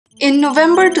In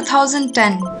November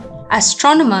 2010,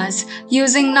 astronomers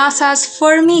using NASA's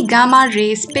Fermi Gamma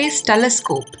Ray Space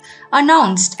Telescope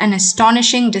announced an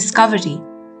astonishing discovery.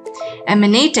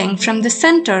 Emanating from the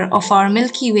center of our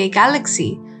Milky Way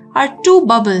Galaxy are two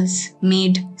bubbles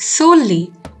made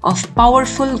solely of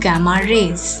powerful gamma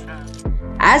rays.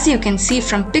 As you can see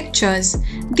from pictures,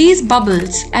 these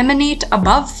bubbles emanate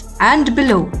above and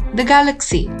below the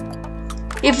galaxy.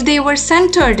 If they were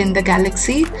centered in the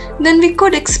galaxy, then we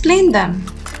could explain them.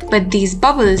 But these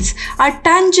bubbles are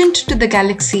tangent to the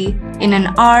galaxy in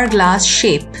an hourglass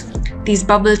shape. These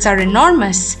bubbles are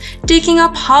enormous, taking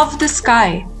up half the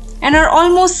sky, and are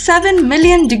almost 7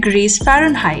 million degrees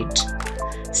Fahrenheit.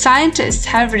 Scientists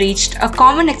have reached a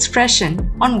common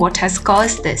expression on what has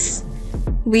caused this.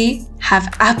 We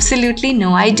have absolutely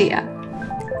no idea.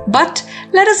 But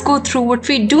let us go through what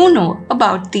we do know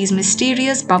about these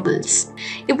mysterious bubbles.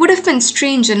 It would have been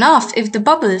strange enough if the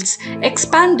bubbles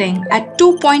expanding at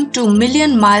 2.2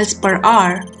 million miles per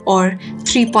hour or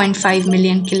 3.5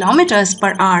 million kilometers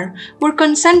per hour were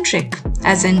concentric,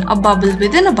 as in a bubble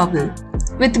within a bubble,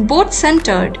 with both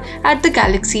centered at the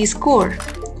galaxy's core.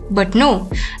 But no,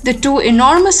 the two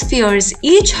enormous spheres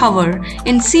each hover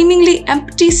in seemingly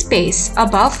empty space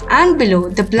above and below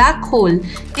the black hole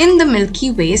in the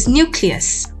Milky Way's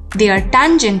nucleus. They are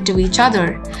tangent to each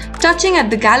other, touching at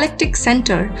the galactic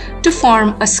center to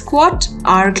form a squat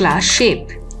hourglass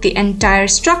shape. The entire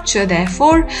structure,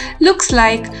 therefore, looks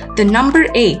like the number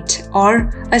 8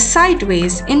 or a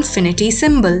sideways infinity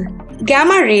symbol.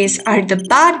 Gamma rays are the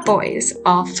bad boys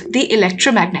of the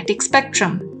electromagnetic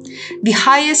spectrum, the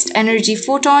highest energy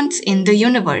photons in the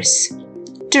universe.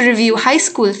 To review high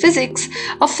school physics,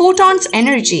 a photon's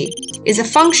energy is a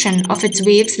function of its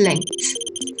wave's length.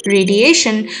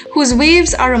 Radiation, whose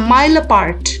waves are a mile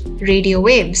apart, radio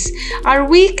waves, are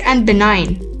weak and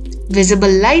benign.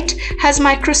 Visible light has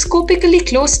microscopically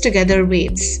close together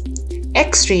waves.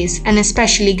 X-rays, and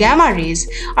especially gamma rays,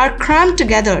 are crammed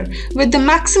together with the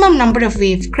maximum number of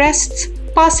wave crests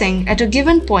passing at a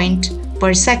given point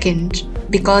per second.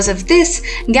 Because of this,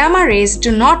 gamma rays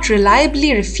do not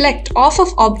reliably reflect off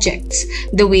of objects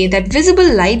the way that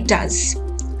visible light does.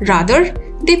 Rather,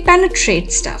 they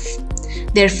penetrate stuff.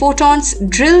 Their photons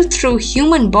drill through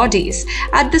human bodies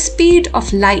at the speed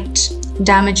of light,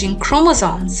 damaging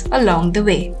chromosomes along the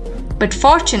way. But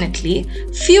fortunately,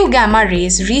 few gamma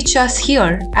rays reach us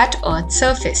here at Earth's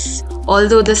surface.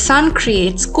 Although the Sun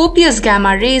creates copious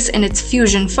gamma rays in its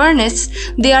fusion furnace,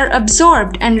 they are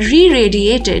absorbed and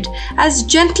re-radiated as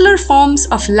gentler forms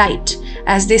of light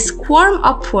as they squirm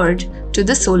upward to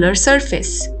the solar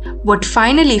surface. What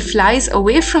finally flies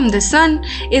away from the Sun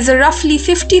is a roughly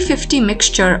 50-50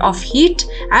 mixture of heat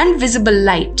and visible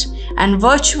light, and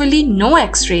virtually no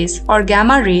X-rays or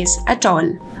gamma rays at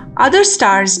all. Other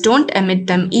stars don't emit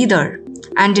them either,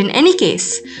 and in any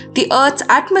case, the Earth's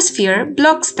atmosphere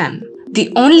blocks them.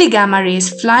 The only gamma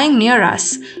rays flying near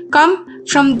us come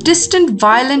from distant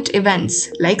violent events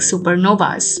like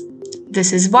supernovas.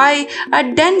 This is why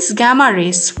a dense gamma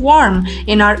ray swarm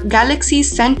in our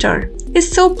galaxy's center is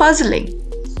so puzzling.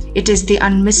 It is the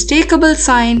unmistakable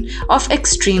sign of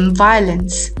extreme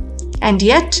violence. And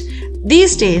yet,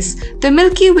 these days, the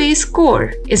Milky Way's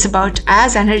core is about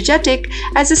as energetic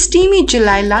as a steamy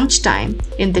July lunchtime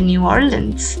in the New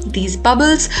Orleans. These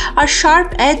bubbles are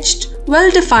sharp-edged,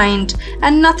 well-defined,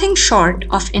 and nothing short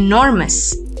of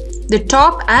enormous. The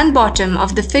top and bottom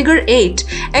of the figure 8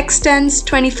 extends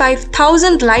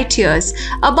 25,000 light-years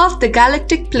above the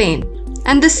galactic plane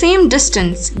and the same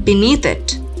distance beneath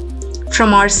it.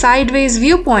 From our sideways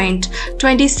viewpoint,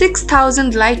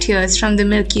 26,000 light-years from the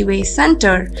Milky Way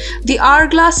center, the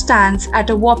hourglass stands at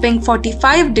a whopping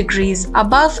 45 degrees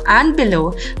above and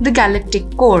below the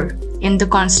galactic core in the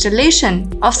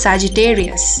constellation of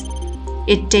Sagittarius.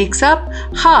 It takes up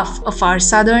half of our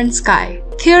southern sky.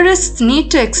 Theorists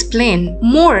need to explain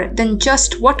more than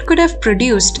just what could have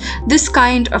produced this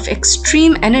kind of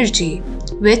extreme energy,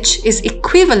 which is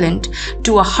equivalent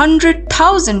to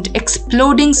 100,000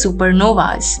 exploding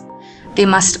supernovas. They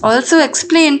must also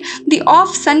explain the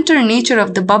off-center nature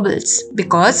of the bubbles,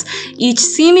 because each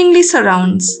seemingly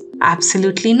surrounds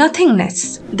absolutely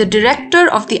nothingness. The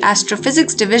director of the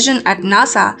Astrophysics Division at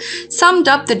NASA summed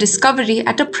up the discovery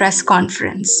at a press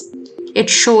conference. It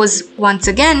shows once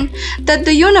again that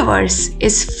the universe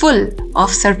is full of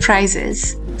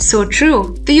surprises. So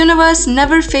true, the universe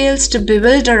never fails to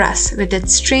bewilder us with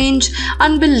its strange,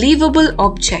 unbelievable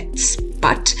objects.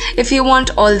 But if you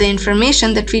want all the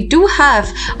information that we do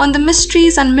have on the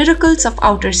mysteries and miracles of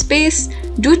outer space,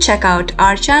 do check out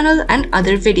our channel and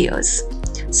other videos.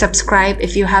 Subscribe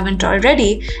if you haven't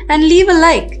already, and leave a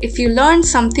like if you learned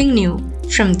something new.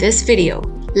 from this video.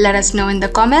 Let us know in the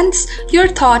comments your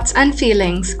thoughts and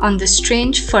feelings on the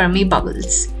strange Fermi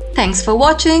bubbles. Thanks for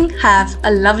watching. Have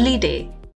a lovely day.